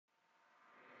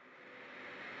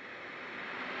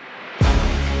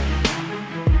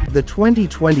The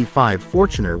 2025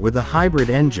 Fortuner with a hybrid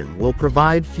engine will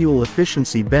provide fuel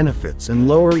efficiency benefits and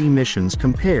lower emissions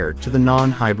compared to the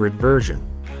non-hybrid version.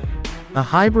 A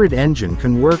hybrid engine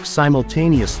can work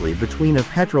simultaneously between a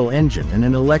petrol engine and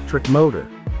an electric motor,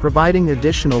 providing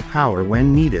additional power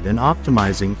when needed and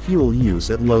optimizing fuel use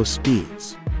at low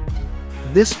speeds.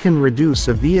 This can reduce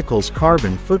a vehicle's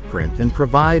carbon footprint and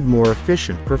provide more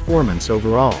efficient performance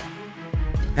overall.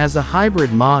 As a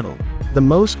hybrid model, the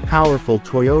most powerful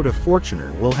Toyota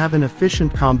Fortuner will have an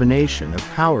efficient combination of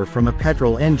power from a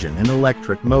petrol engine and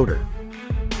electric motor.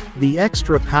 The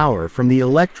extra power from the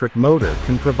electric motor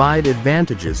can provide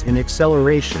advantages in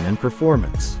acceleration and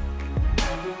performance.